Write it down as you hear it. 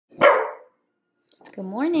Good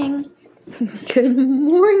morning. Good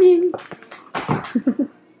morning.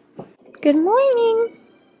 Good morning.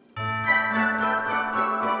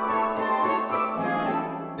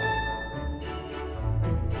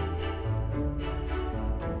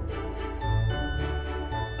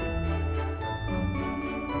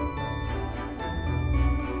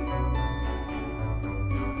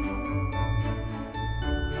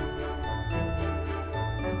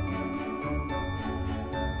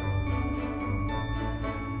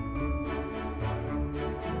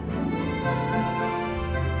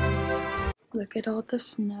 Look at all the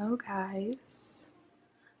snow, guys.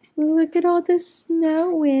 Look at all the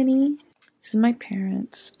snow, Winnie. This is my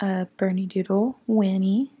parents' Bernie Doodle,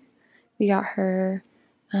 Winnie. We got her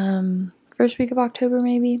first week of October,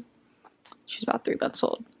 maybe. She's about 3 months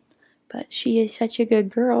old. But she is such a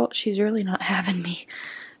good girl, she's really not having me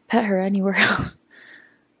pet her anywhere else.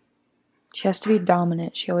 She has to be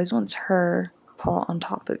dominant. She always wants her paw on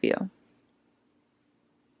top of you.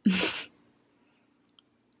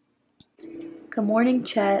 Good morning,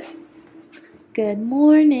 Chet. Good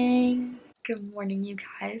morning. Good morning, you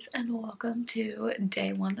guys, and welcome to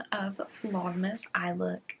day 1 of Vlogmas. I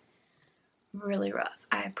look really rough.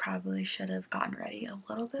 I probably should have gotten ready a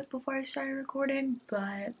little bit before I started recording,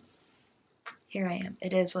 but here I am.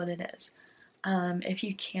 It is what it is. If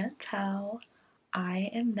you can't tell,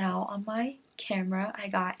 I am now on my camera. I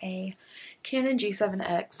got a Canon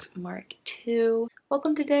G7X Mark II.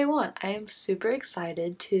 Welcome to day 1. I am super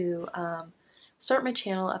excited to start my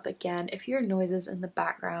channel up again. If you hear noises in the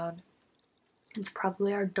background, it's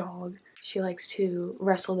probably our dog. She likes to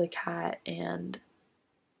wrestle the cat and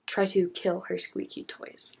try to kill her squeaky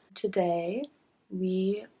toys. Today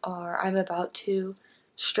I'm about to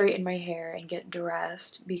straighten my hair and get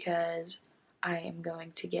dressed because I am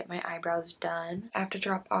going to get my eyebrows done. I have to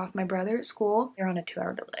drop off my brother at school. They're on a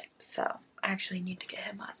 2-hour delay, so I actually need to get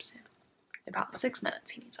him up soon. In about 6 minutes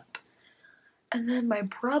he needs up. And then my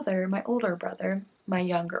brother, my older brother, my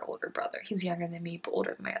younger older brother, he's younger than me but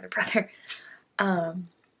older than my other brother,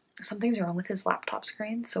 something's wrong with his laptop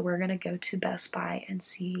screen, so we're gonna go to Best Buy and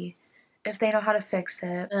see if they know how to fix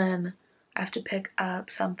it. Then I have to pick up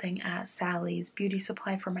something at Sally's Beauty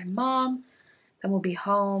Supply for my mom. Then we'll be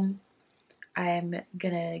home. I'm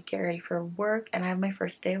gonna get ready for work, and I have my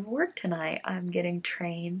first day of work tonight. I'm getting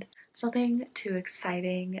trained. It's nothing too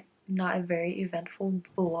exciting, not a very eventful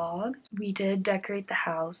vlog. We did decorate the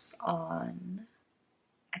house on,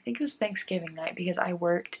 I think it was Thanksgiving night, because I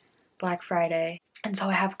worked Black Friday, and so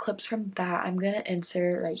I have clips from that I'm gonna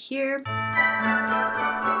insert right here.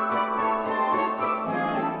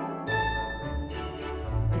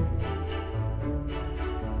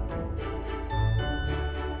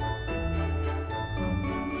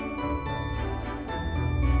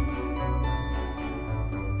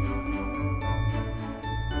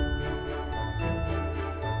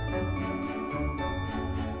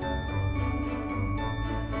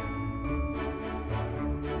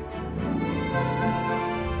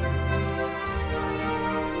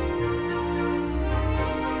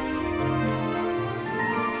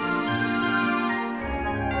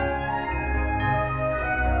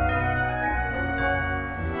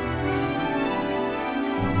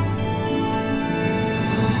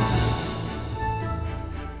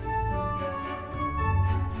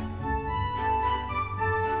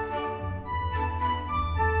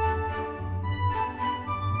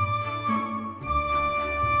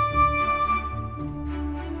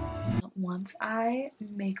 Once I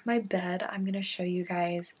make my bed, I'm gonna show you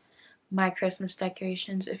guys my Christmas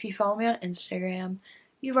decorations. If you follow me on Instagram,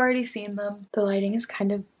 you've already seen them. The lighting is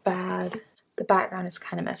kind of bad. The background is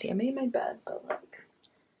kind of messy. I made my bed, but like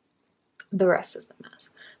the rest is a mess.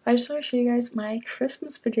 But I just want to show you guys my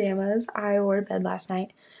Christmas pajamas. I wore to bed last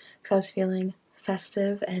night because I was feeling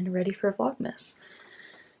festive and ready for Vlogmas.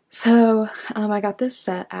 So I got this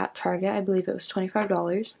set at Target. I believe it was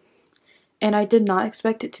 $25. And I did not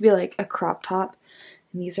expect it to be like a crop top.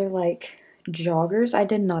 And these are like joggers. I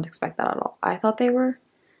did not expect that at all. I thought they were,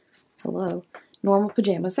 hello, normal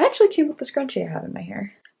pajamas. They actually came with the scrunchie I have in my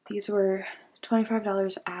hair. These were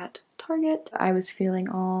 $25 at Target. I was feeling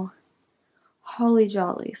all holly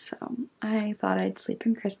jolly, so I thought I'd sleep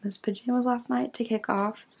in Christmas pajamas last night to kick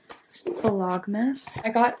off Vlogmas. I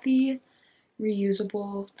got the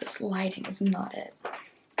reusable, this lighting is not it,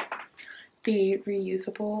 the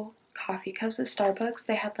reusable coffee cups at Starbucks.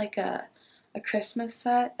 They had like a Christmas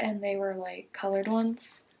set, and they were like colored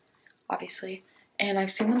ones, obviously, and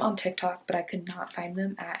I've seen them on TikTok, but I could not find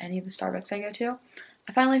them at any of the Starbucks I go to.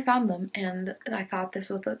 I finally found them, and I thought this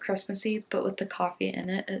would look Christmassy, but with the coffee in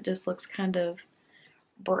it, it just looks kind of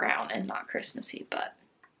brown and not Christmassy. But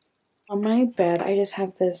On my bed, I just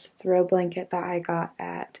have this throw blanket that I got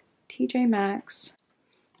at TJ Maxx.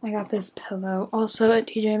 I got this pillow also at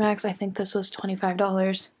TJ Maxx. I think this was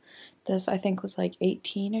 $25. This I think was like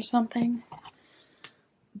 18 or something.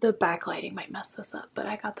 The backlighting might mess this up, but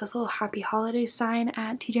I got this little happy holiday sign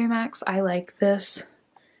at TJ Maxx. I like this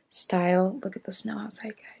style. Look at the snow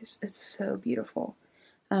outside, guys. It's so beautiful.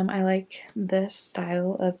 I like this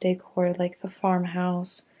style of decor, like the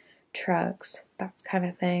farmhouse, trucks, that kind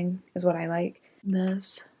of thing is what I like.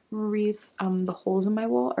 This wreath, the holes in my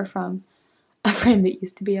wall are from a frame that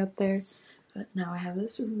used to be up there, but now I have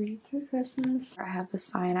this wreath for Christmas. I have the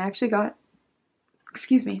sign. I actually got,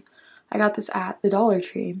 I got this at the Dollar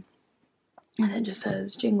Tree, and it just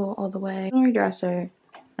says jingle all the way. My dresser.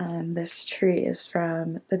 This tree is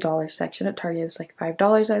from the dollar section at Target. It was like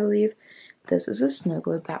 $5, I believe. This is a snow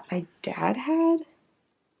globe that my dad had.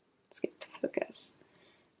 Let's get to focus.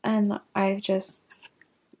 And I've just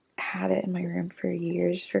had it in my room for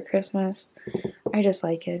years for Christmas. I just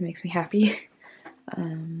like it. It makes me happy.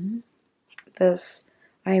 This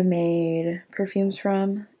I made perfumes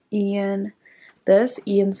from Ian.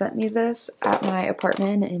 Ian sent me this at my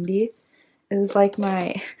apartment in Indy. It was like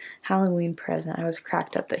my Halloween present. I was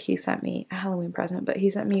cracked up that he sent me a Halloween present, but he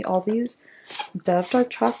sent me all these Dove dark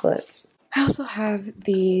chocolates. I also have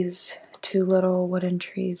these two little wooden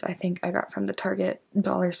trees I think I got from the Target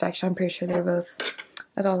dollar section. I'm pretty sure they're both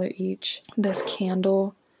 $1 each. This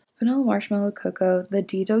candle, vanilla marshmallow cocoa. The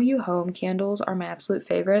DW Home candles are my absolute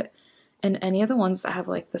favorite, and any of the ones that have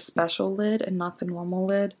like the special lid and not the normal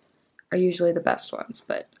lid are usually the best ones.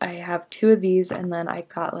 But I have two of these, and then I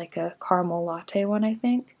got like a caramel latte one, I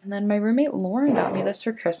think. And then my roommate Lauren got me this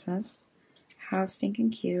for Christmas. How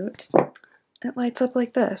stinking cute. It lights up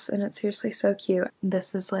like this, and it's seriously so cute.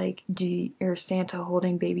 This is like Santa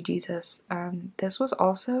holding baby Jesus. This was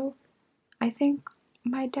also, I think,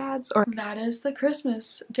 my dad's. Or that is the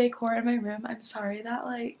Christmas decor in my room. I'm sorry that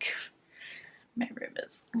like my room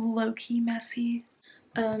is low-key messy.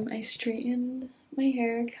 I straightened my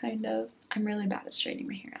hair, kind of. I'm really bad at straightening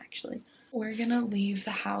my hair, actually. We're gonna leave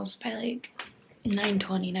the house by like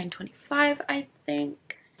 9:20, 9:25, I think.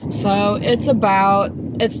 So it's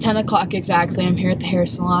 10 o'clock exactly. I'm here at the hair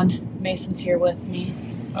salon. Mason's here with me.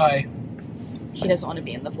 Hi. He doesn't want to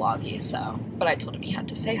be in the vloggy, so, but I told him he had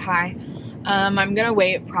to say hi. I'm gonna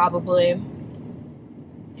wait probably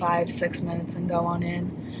 5-6 minutes and go on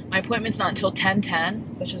in. My appointment's not until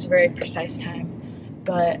 10:10, which is a very precise time.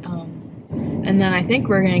 But, and then I think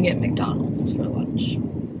we're gonna get McDonald's for lunch.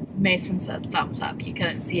 Mason said thumbs up. You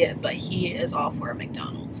couldn't see it, but he is all for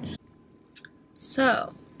McDonald's.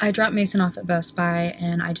 So, I dropped Mason off at Best Buy,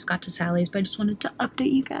 and I just got to Sally's, but I just wanted to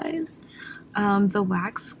update you guys. The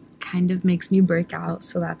wax kind of makes me break out,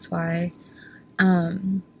 so that's why,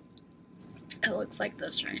 it looks like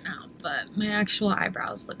this right now, but my actual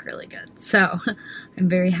eyebrows look really good, so I'm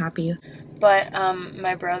very happy. But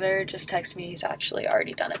my brother just texted me. He's actually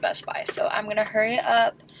already done at Best Buy, so I'm gonna hurry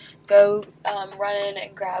up, go run in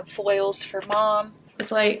and grab foils for Mom.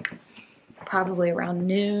 It's like probably around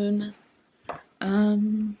noon,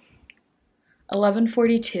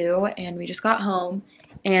 11:42, and we just got home,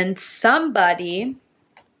 and somebody,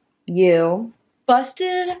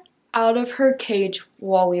 busted out of her cage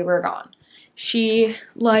while we were gone. She,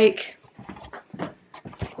 like,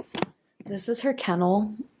 this is her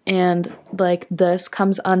kennel, and, like, this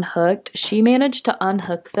comes unhooked. She managed to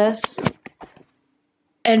unhook this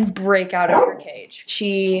and break out of her cage.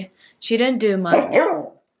 She didn't do much.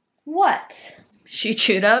 What? She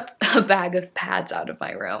chewed up a bag of pads out of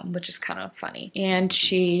my room, which is kind of funny. And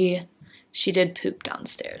she did poop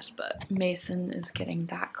downstairs, but Mason is getting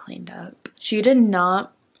that cleaned up. She did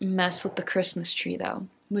not mess with the Christmas tree, though,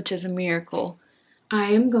 which is a miracle.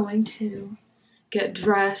 I am going to get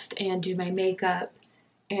dressed and do my makeup,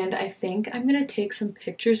 and I think I'm gonna take some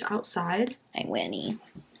pictures outside. Hi, Winnie.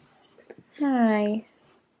 Hi.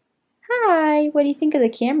 Hi, what do you think of the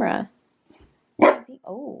camera?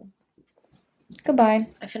 Oh. Goodbye.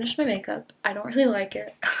 I finished my makeup. I don't really like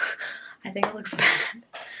it. I think it looks bad.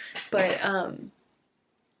 But,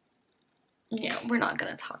 yeah, we're not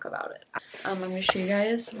gonna talk about it. I'm gonna show you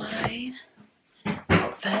guys my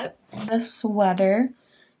outfit. This sweater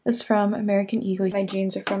is from American Eagle. My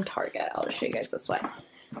jeans are from Target. I'll just show you guys this way.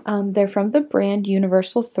 They're from the brand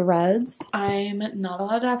Universal Threads. I'm not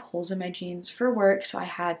allowed to have holes in my jeans for work, so I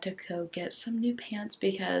had to go get some new pants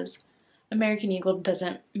because American Eagle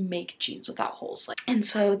doesn't make jeans without holes. And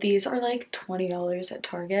so these are like $20 at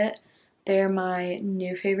Target. They're my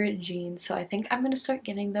new favorite jeans, so I think I'm gonna start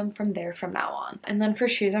getting them from there from now on. And then for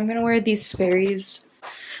shoes, I'm gonna wear these Sperry's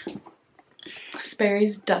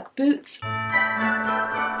duck boots.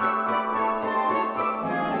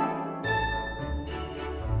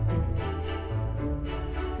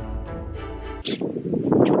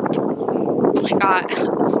 I got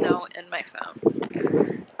snow in my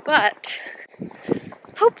phone. But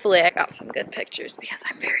hopefully I got some good pictures because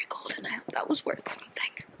I'm very cold and I hope that was worth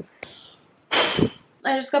something.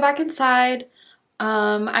 I just got back inside.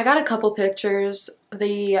 I got a couple pictures.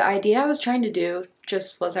 The idea I was trying to do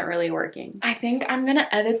just wasn't really working. I think I'm gonna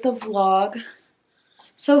edit the vlog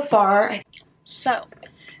so far. So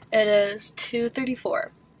it is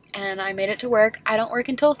 2:34 and I made it to work. I don't work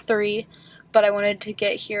until 3, but I wanted to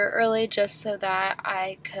get here early just so that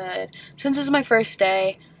I could, since this is my first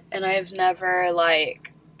day and I've never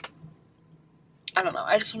like, I don't know,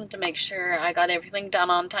 I just wanted to make sure I got everything done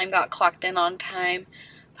on time, got clocked in on time,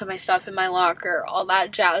 put my stuff in my locker, all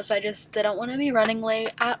that jazz. I just didn't want to be running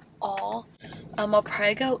late at all. I'll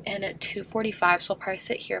probably go in at 2:45, so I'll probably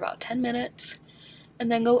sit here about 10 minutes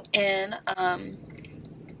and then go in.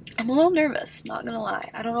 I'm a little nervous, not gonna lie.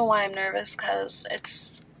 I don't know why I'm nervous, because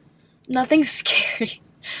it's nothing scary.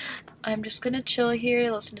 I'm just gonna chill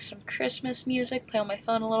here, listen to some Christmas music, play on my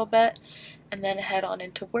phone a little bit, and then head on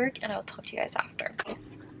into work, and I'll talk to you guys after.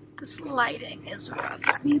 This lighting is rough.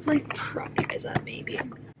 Let me like prop you guys up maybe.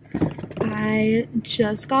 I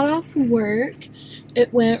just got off work.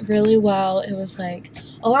 It went really well. It was like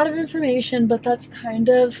a lot of information, but that's kind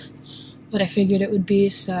of what I figured it would be.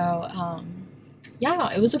 So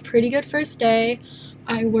yeah, it was a pretty good first day.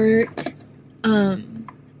 I work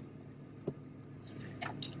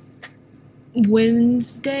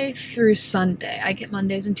Wednesday through Sunday. I get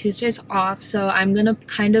Mondays and Tuesdays off, so I'm gonna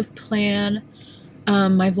kind of plan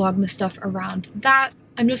my Vlogmas stuff around that.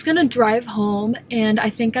 I'm just gonna drive home, and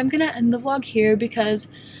I think I'm gonna end the vlog here because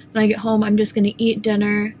when I get home I'm just gonna eat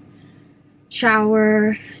dinner,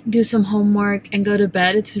 shower, do some homework, and go to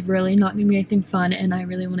bed. It's really not gonna be anything fun, and I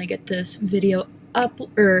really want to get this video up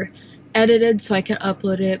or edited so I can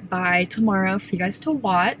upload it by tomorrow for you guys to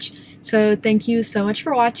watch. So thank you so much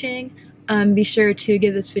for watching. Be sure to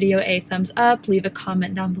give this video a thumbs up, leave a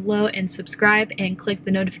comment down below, and subscribe, and click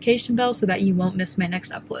the notification bell so that you won't miss my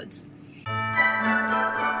next uploads.